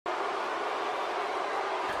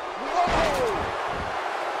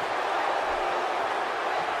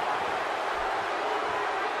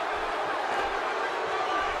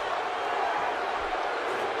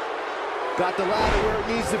Got the ladder where it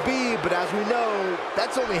needs to be, but as we know,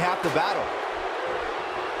 that's only half the battle.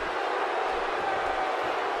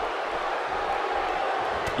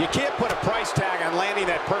 You can't put a price tag on landing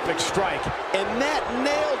that perfect strike, and that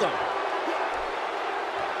nailed him.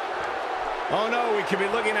 Oh no, we could be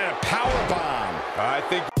looking at a power bomb. I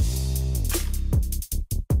think.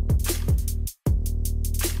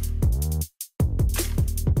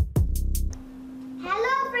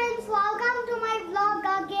 Hello friends, welcome to my vlog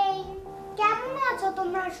again. কেমন আছো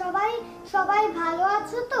তোমরা সবাই? সবাই ভালো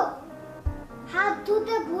আছো তো? হাত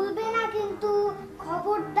ধুতে ভুলবে না কিন্তু,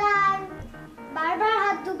 খবরদার। বারবার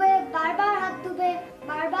হাত ধুবে, বারবার হাত ধুবে,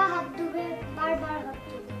 বারবার হাত ধুবে, বারবার হাত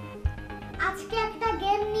ধুবে। আজকে একটা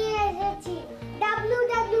গেম নিয়ে এসেছি,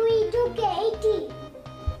 WWE 2K18।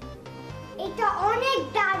 এটা অনেক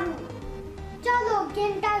দারুণ। চলো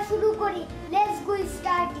গেমটা শুরু করি। Let's go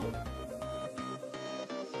starting.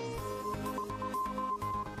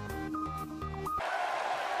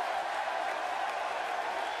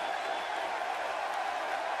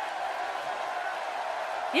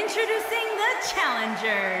 Introducing the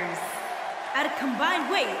challengers. At a combined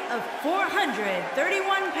weight of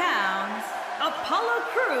 431 pounds, Apollo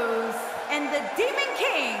Crews and the Demon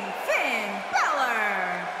King, Finn Balor.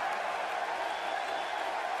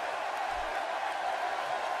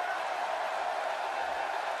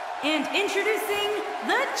 And introducing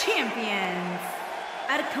the champions.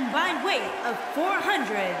 At a combined weight of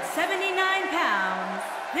 479 pounds,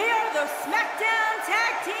 they are the SmackDown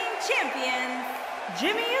Tag Team Champions,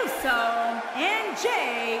 Jimmy Uso and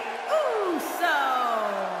Jey Uso.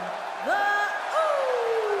 The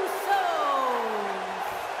Usos.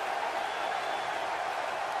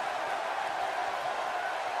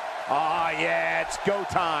 Ah, yeah, it's go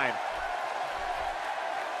time.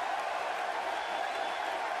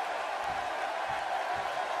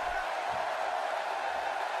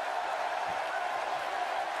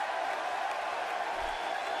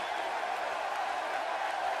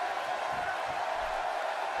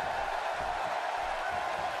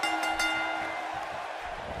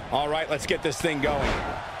 All right, let's get this thing going.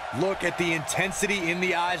 Look at the intensity in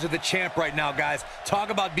the eyes of the champ right now, guys. Talk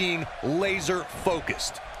about being laser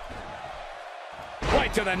focused.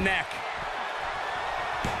 Right to the neck.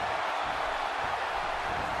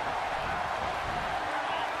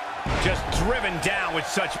 Just driven down with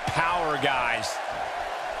such power, guys.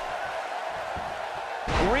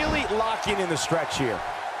 Really locking in the stretch here.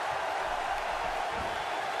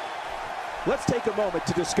 Let's take a moment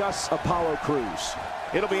to discuss Apollo Crews.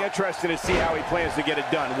 It'll be interesting to see how he plans to get it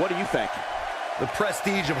done. What do you think? The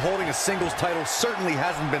prestige of holding a singles title certainly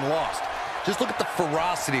hasn't been lost. Just look at the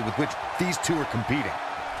ferocity with which these two are competing.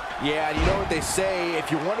 Yeah, and you know what they say,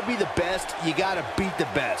 if you want to be the best, you got to beat the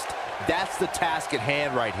best. That's the task at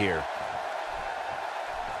hand right here.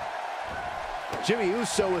 Jimmy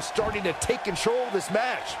Uso is starting to take control of this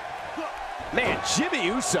match. Man, Jimmy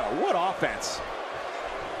Uso, what offense.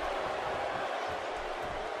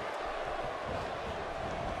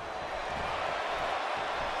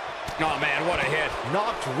 Oh, man, what a hit.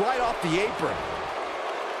 Knocked right off the apron.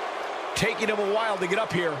 Taking him a while to get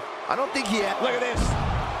up here. I don't think he had... Look at this.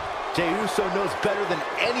 Jey Uso knows better than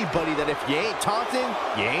anybody that if you ain't taunting,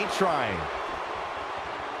 you ain't trying.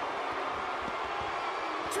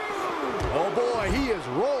 Oh, boy, he is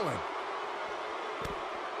rolling.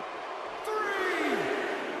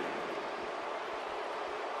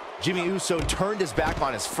 Jimmy Uso turned his back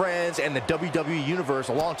on his friends and the WWE Universe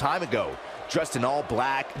a long time ago. Dressed in all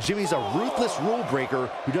black, Jimmy's a ruthless rule breaker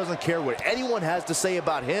who doesn't care what anyone has to say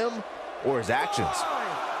about him or his actions.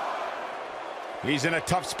 He's in a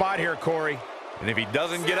tough spot here, Corey. And if he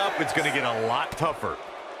doesn't get up, it's going to get a lot tougher.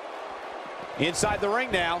 Inside the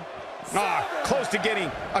ring now. Ah, close to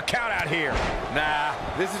getting a count out here. Nah,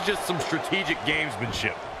 this is just some strategic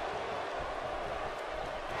gamesmanship.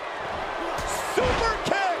 Super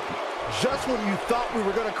kick! Just when you thought we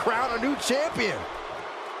were going to crown a new champion.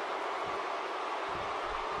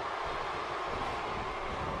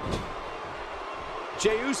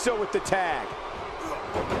 Jey Uso with the tag.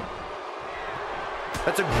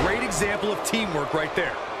 That's a great example of teamwork right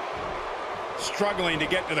there. Struggling to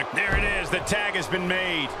get to the... There it is. The tag has been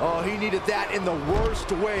made. Oh, he needed that in the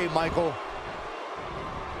worst way, Michael.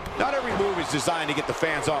 Not every move is designed to get the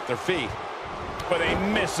fans off their feet. With a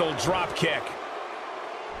missile drop kick.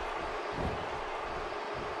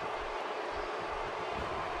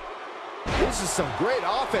 This is some great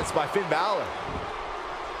offense by Finn Balor.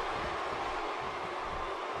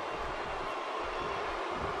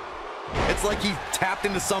 It's like he tapped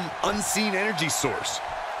into some unseen energy source.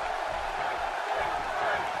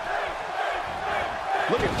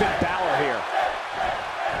 Look at Finn Balor here.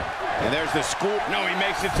 And there's the scoop. No, he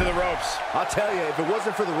makes it to the ropes. I'll tell you, if it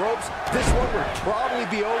wasn't for the ropes, this one would probably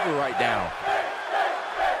be over right now.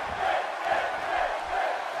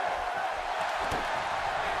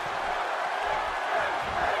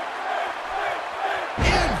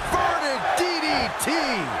 Inverted DDT.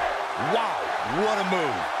 Wow, what a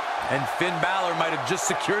move. And Finn Balor might have just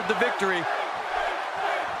secured the victory.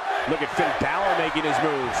 Look at Finn Balor making his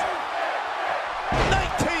moves.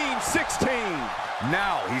 19-16.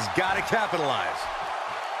 Now he's got to capitalize.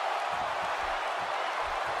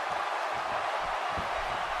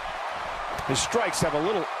 His strikes have a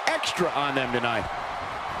little extra on them tonight.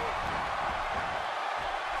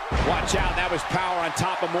 Watch out, that was power on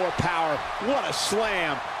top of more power. What a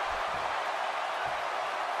slam.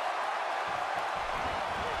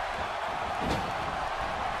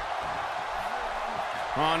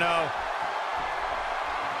 Oh, no.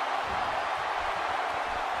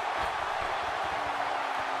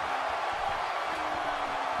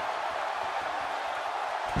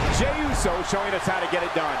 Jey Uso showing us how to get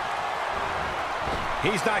it done.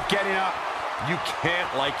 He's not getting up. You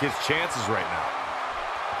can't like his chances right now.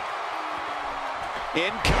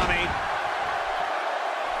 Incoming.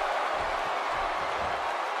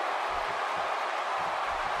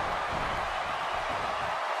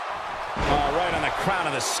 Oh, right on the crown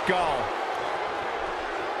of the skull.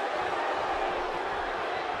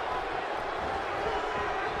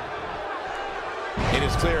 It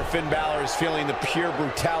is clear Finn Balor is feeling the pure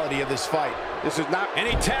brutality of this fight. This is not... And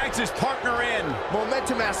he tags his partner in.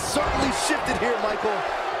 Momentum has certainly shifted here, Michael.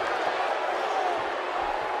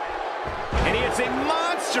 And he hits a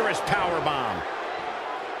monstrous powerbomb.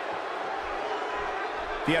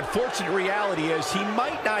 The unfortunate reality is he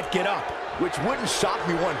might not get up. Which wouldn't shock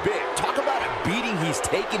me one bit. Talk about a beating he's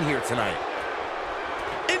taken here tonight.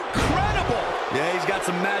 Incredible! Yeah, he's got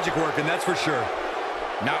some magic working, that's for sure.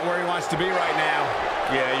 Not where he wants to be right now.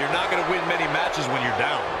 Yeah, you're not going to win many matches when you're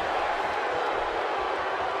down.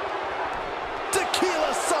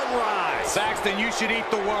 Tequila sunrise! Saxton, you should eat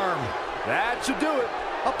the worm. That should do it.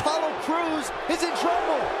 Apollo Crews is in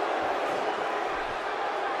trouble.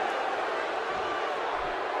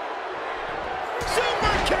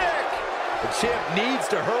 Super kick! The champ needs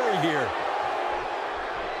to hurry here.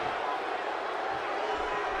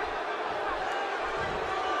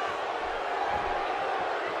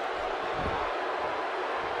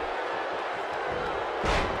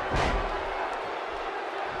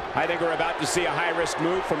 I think we're about to see a high-risk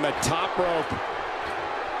move from the top rope.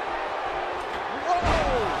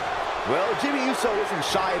 Whoa! Well, Jimmy Uso isn't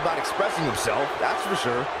shy about expressing himself, that's for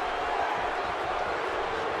sure.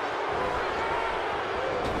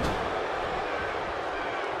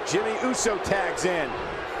 Jimmy Uso tags in.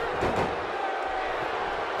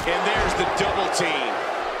 And there's the double team.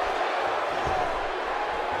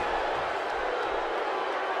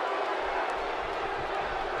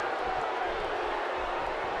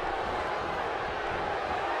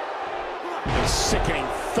 A sickening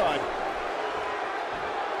thud.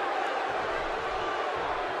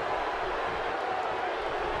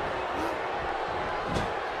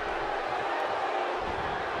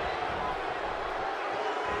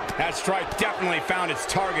 That strike definitely found its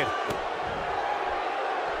target.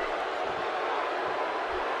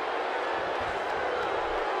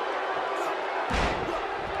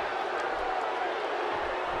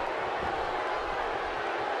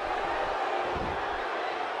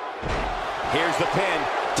 Here's the pin.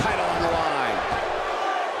 Title on the line.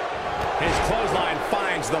 His clothesline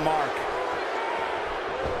finds the mark.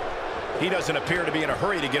 He doesn't appear to be in a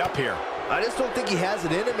hurry to get up here. I just don't think he has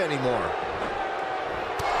it in him anymore.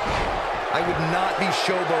 I would not be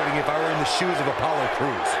showboating if I were in the shoes of Apollo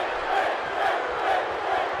Crews.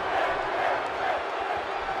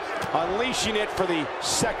 Unleashing it for the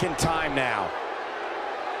second time now.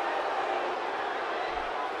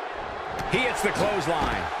 He hits the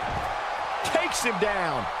clothesline. Takes him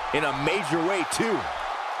down in a major way, too.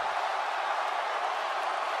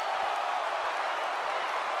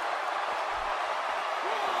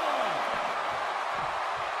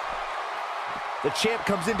 The champ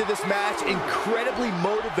comes into this match incredibly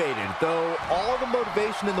motivated, though all the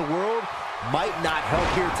motivation in the world might not help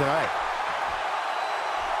here tonight.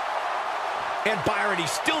 And Byron, he's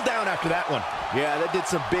still down after that one. Yeah, that did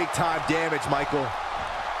some big-time damage, Michael.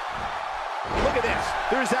 Look at this.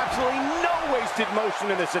 There's absolutely no wasted motion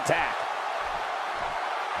in this attack.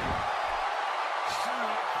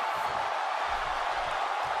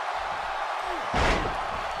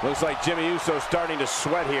 Looks like Jimmy Uso's starting to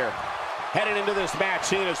sweat here. Heading into this match,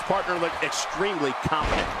 seeing his partner look extremely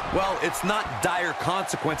confident. Well, it's not dire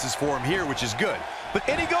consequences for him here, which is good. But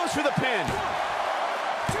And he goes for the pin.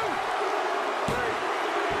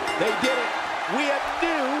 They did it. We have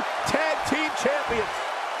new tag team champions.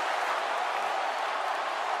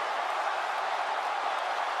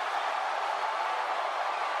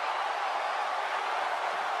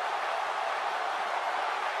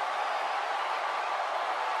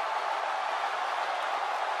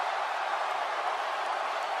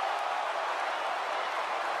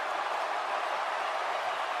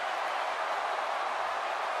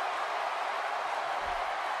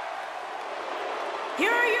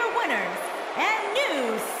 Here are your winners and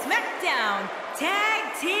new SmackDown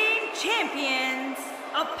Tag Team Champions,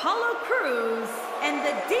 Apollo Crews and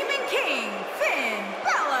the Demon King, Finn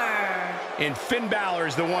Balor. And Finn Balor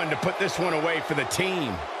is the one to put this one away for the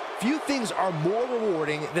team. Few things are more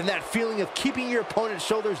rewarding than that feeling of keeping your opponent's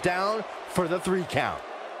shoulders down for the 3 count.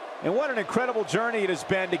 And what an incredible journey it has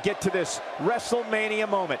been to get to this WrestleMania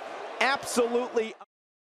moment. Absolutely.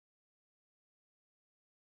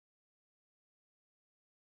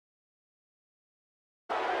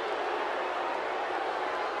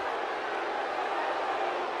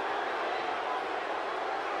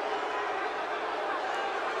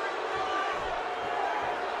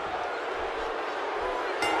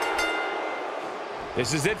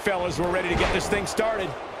 This is it, fellas. We're ready to get this thing started.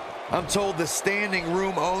 I'm told the standing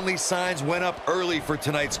room only signs went up early for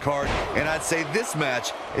tonight's card, and I'd say this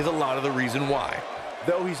match is a lot of the reason why.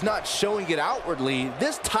 Though he's not showing it outwardly,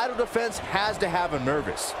 this title defense has to have him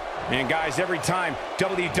nervous. And guys, every time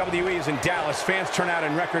WWE is in Dallas, fans turn out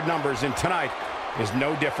in record numbers, and tonight is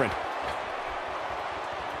no different.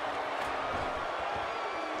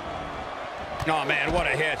 Oh man, what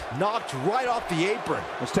a hit. Knocked right off the apron.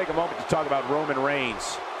 Let's take a moment to talk about Roman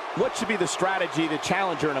Reigns. What should be the strategy to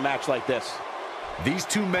challenge her in a match like this? These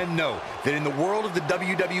two men know that in the world of the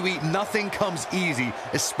WWE, nothing comes easy,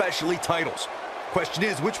 especially titles. Question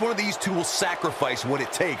is, which one of these two will sacrifice what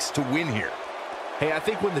it takes to win here? Hey, I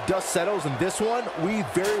think when the dust settles in this one, we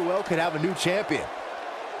very well could have a new champion.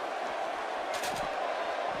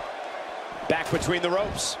 Back between the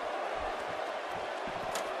ropes.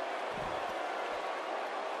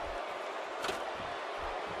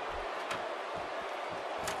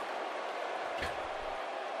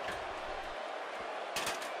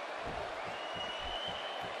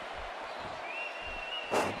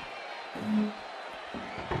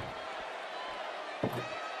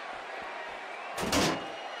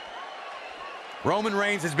 Roman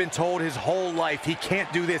Reigns has been told his whole life he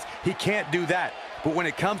can't do this, he can't do that. But when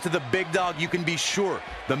it comes to the big dog, you can be sure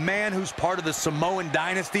the man who's part of the Samoan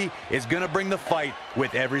dynasty is going to bring the fight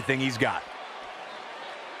with everything he's got.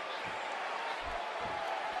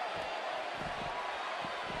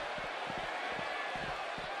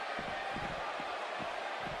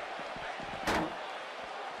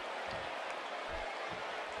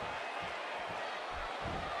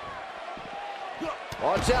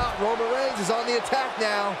 Watch out, Roman Reigns is on the attack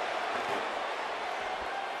now.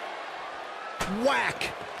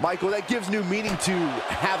 Whack! Michael, that gives new meaning to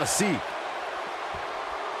have a seat.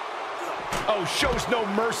 Oh, shows no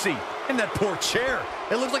mercy. And that poor chair,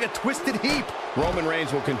 it looks like a twisted heap. Roman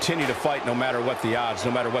Reigns will continue to fight no matter what the odds,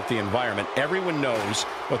 no matter what the environment. Everyone knows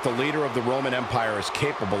what the leader of the Roman Empire is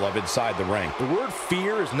capable of inside the ring. The word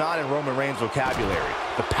fear is not in Roman Reigns' vocabulary.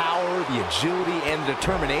 The power, the agility, and the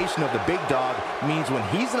determination of the big dog means when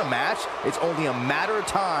he's in a match, it's only a matter of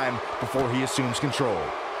time before he assumes control.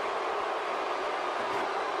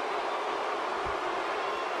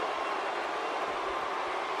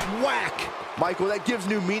 Whack! Michael, that gives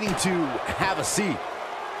new meaning to have a seat.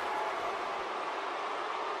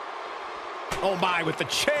 Oh my, with the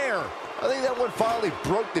chair. I think that one finally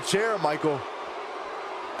broke the chair, Michael.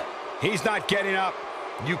 He's not getting up.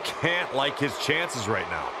 You can't like his chances right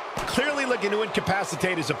now. Clearly looking to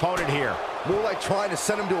incapacitate his opponent here. More like trying to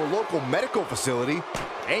send him to a local medical facility.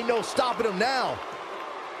 Ain't no stopping him now.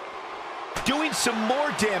 Doing some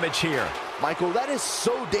more damage here. Michael, that is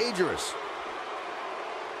so dangerous.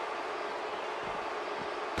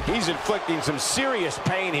 He's inflicting some serious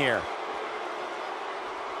pain here.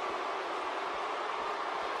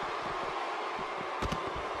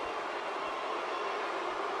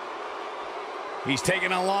 He's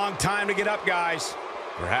taking a long time to get up, guys.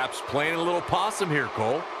 Perhaps playing a little possum here,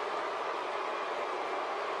 Cole.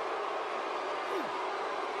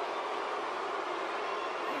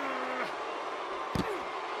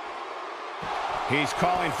 He's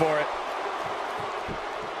calling for it.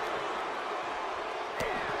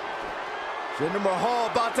 Jinder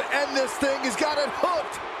Mahal about to end this thing. He's got it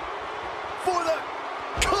hooked for the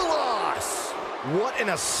Colossus. What an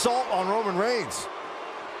assault on Roman Reigns.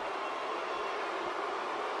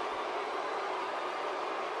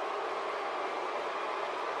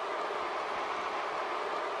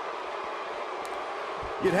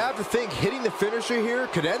 You'd have to think hitting the finisher here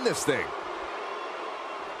could end this thing.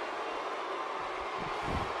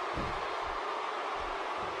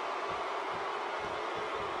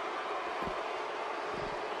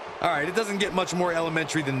 All right, it doesn't get much more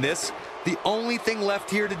elementary than this. The only thing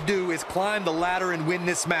left here to do is climb the ladder and win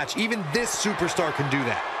this match. Even this superstar can do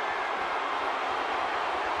that.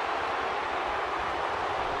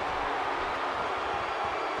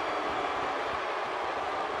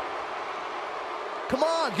 Come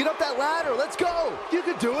on, get up that ladder. Let's go. You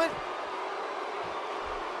can do it.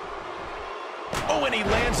 Oh, and he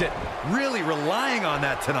lands it. Really relying on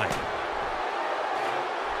that tonight.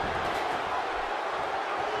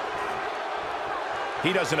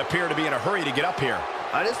 He doesn't appear to be in a hurry to get up here.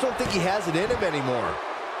 I just don't think he has it in him anymore.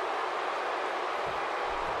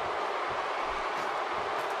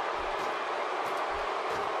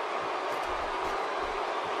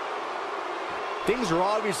 Things are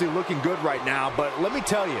obviously looking good right now, but let me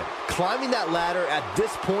tell you, climbing that ladder at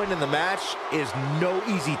this point in the match is no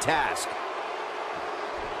easy task.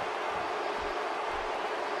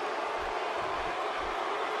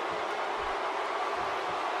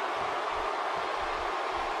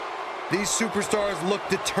 These superstars look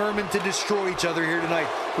determined to destroy each other here tonight,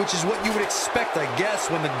 which is what you would expect, I guess,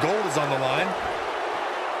 when the gold is on the line.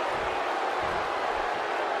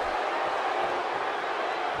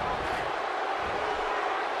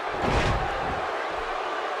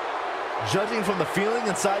 Judging from the feeling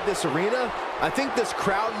inside this arena, I think this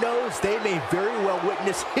crowd knows they may very well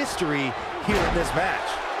witness history here in this match.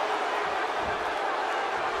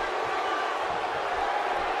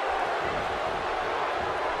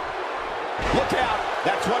 Look out.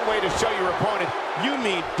 That's one way to show your opponent you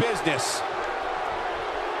mean business.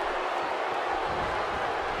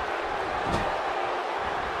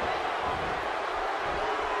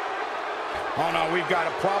 Oh, no, we've got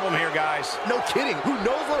a problem here, guys. No kidding. Who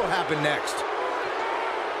knows what will happen next?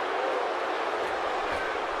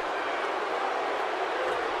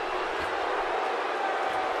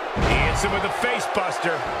 He hits him with a face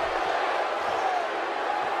buster.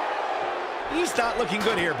 He's not looking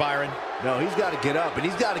good here, Byron. No, he's got to get up, and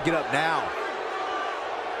he's got to get up now.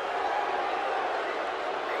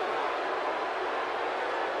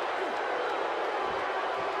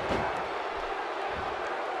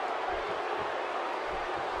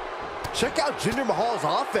 Check out Jinder Mahal's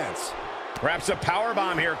offense. Perhaps a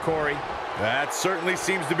powerbomb here, Corey. That certainly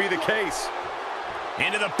seems to be the case.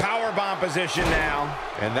 Into the powerbomb position now.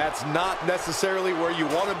 And that's not necessarily where you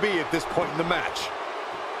want to be at this point in the match.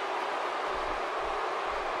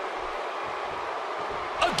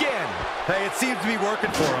 Again. Hey, it seems to be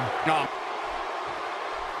working for him. No.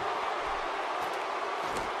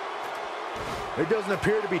 There doesn't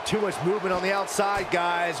appear to be too much movement on the outside,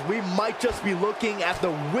 guys. We might just be looking at the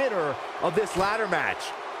winner of this ladder match.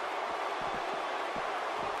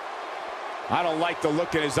 I don't like the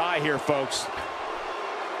look in his eye here, folks.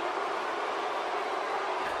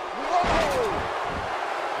 Whoa!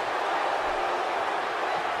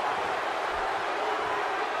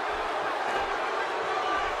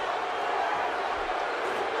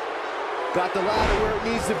 Got the ladder where it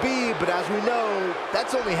needs to be, but as we know,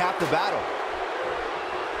 that's only half the battle.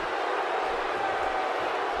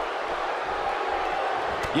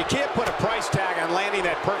 You can't put a price tag on landing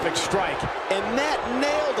that perfect strike, and that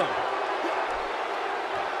nailed him.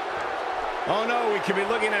 Oh, no, we could be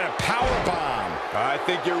looking at a power bomb. I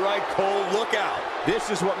think you're right, Cole. Look out. This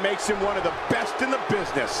is what makes him one of the best in the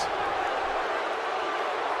business.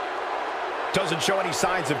 Doesn't show any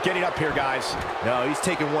signs of getting up here, guys. No, he's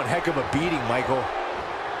taking one heck of a beating, Michael.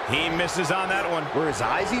 He misses on that one. Were his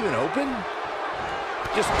eyes even open?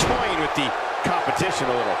 Just toying with the competition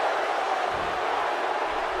a little.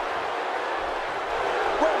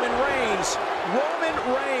 Roman Reigns. Roman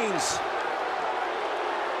Reigns.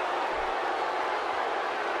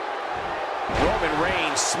 Roman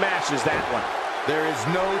Reigns smashes that one. There is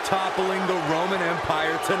no toppling the Roman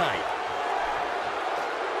Empire tonight.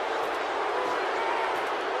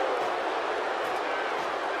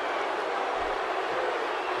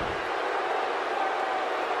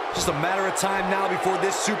 Just a matter of time now before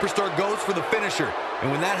this superstar goes for the finisher.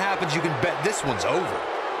 And when that happens, you can bet this one's over.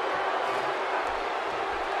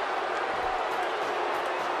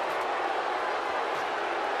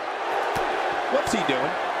 What's he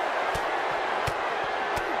doing?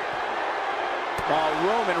 Oh,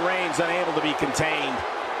 Roman Reigns unable to be contained.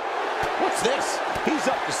 What's this? He's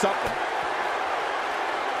up to something.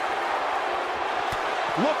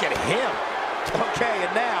 Look at him. Okay,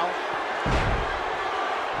 and now,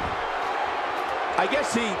 I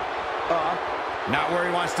guess he, not where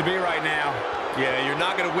he wants to be right now. Yeah, you're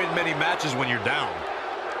not going to win many matches when you're down.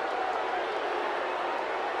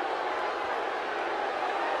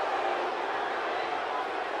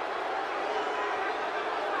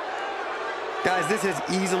 Guys, this has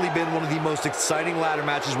easily been one of the most exciting ladder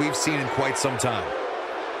matches we've seen in quite some time.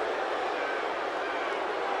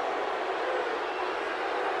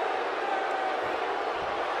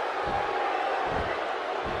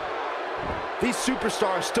 These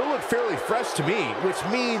superstars still look fairly fresh to me, which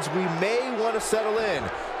means we may want to settle in.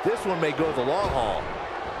 This one may go the long haul.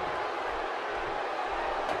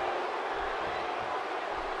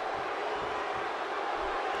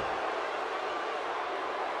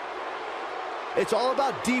 It's all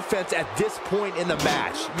about defense at this point in the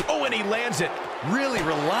match. Oh, and he lands it. Really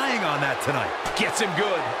relying on that tonight. Gets him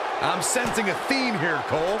good. I'm sensing a theme here,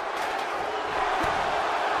 Cole.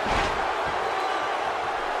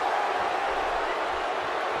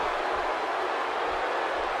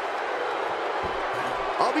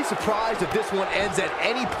 I'll be surprised if this one ends at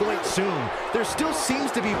any point soon. There still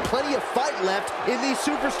seems to be plenty of fight left in these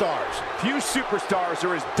superstars. few superstars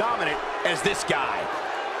are as dominant as this guy.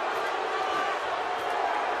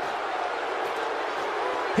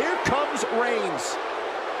 Here comes Reigns.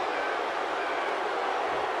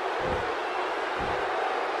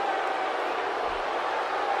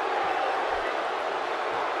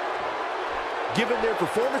 Given their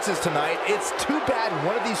performances tonight, it's too bad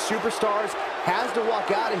one of these superstars has to walk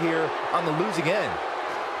out of here on the losing end.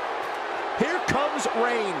 Here comes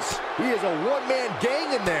Reigns. He is a one-man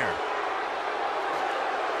gang in there.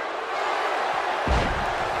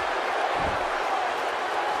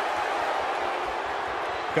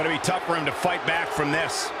 Going to be tough for him to fight back from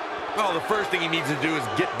this. Well, the first thing he needs to do is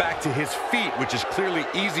get back to his feet, which is clearly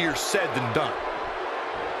easier said than done.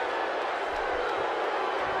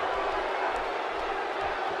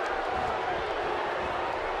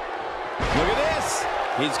 Look at this.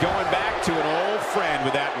 He's going back to an old friend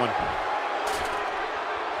with that one.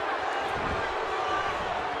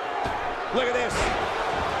 Look at this.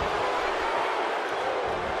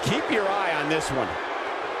 Keep your eye on this one.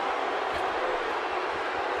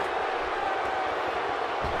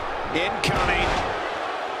 Incoming.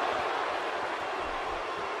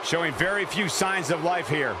 Showing very few signs of life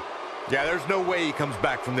here. Yeah, there's no way he comes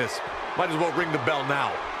back from this. Might as well ring the bell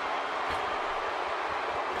now.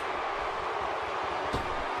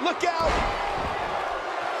 Look out!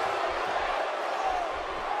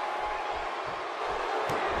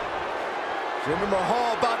 Jinder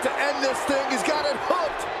Mahal about to end this thing. He's got it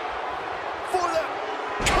hooked for the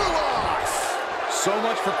Koloss. So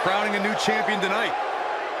much for crowning a new champion tonight.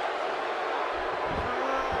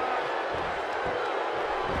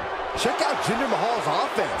 Check out Jinder Mahal's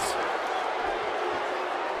offense.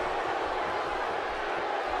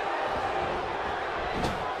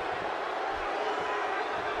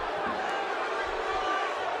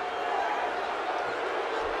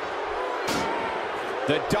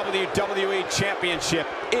 The WWE Championship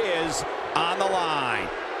is on the line.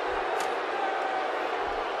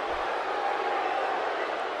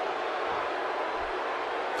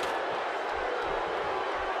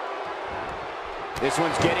 This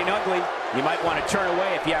one's getting ugly. You might want to turn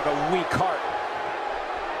away if you have a weak heart.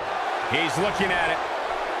 He's looking at it.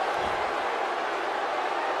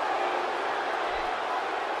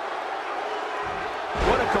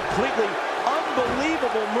 What a completely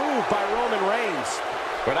unbelievable move by Roman Reigns.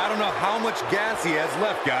 But I don't know how much gas he has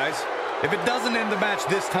left, guys. If it doesn't end the match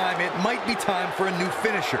this time, it might be time for a new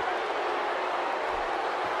finisher.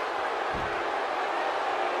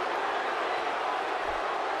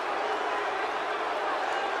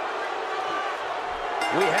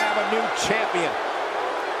 We have a new champion.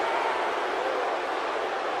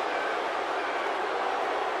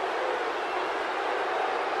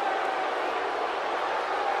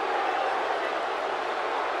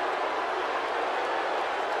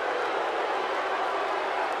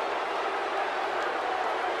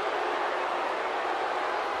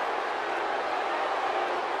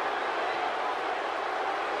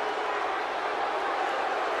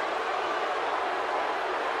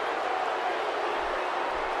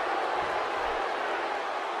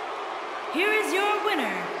 Here is your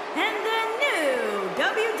winner and the new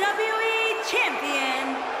WWE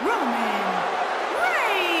Champion, Roman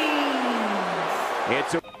Reigns.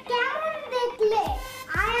 It's a কেমন দেখলে?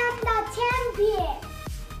 I am the champion.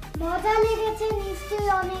 মজা লেগেছে নিশ্চয়ই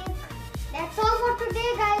অনেক. That's all for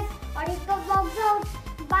today, guys. Orikto vlogs out.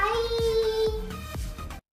 Bye.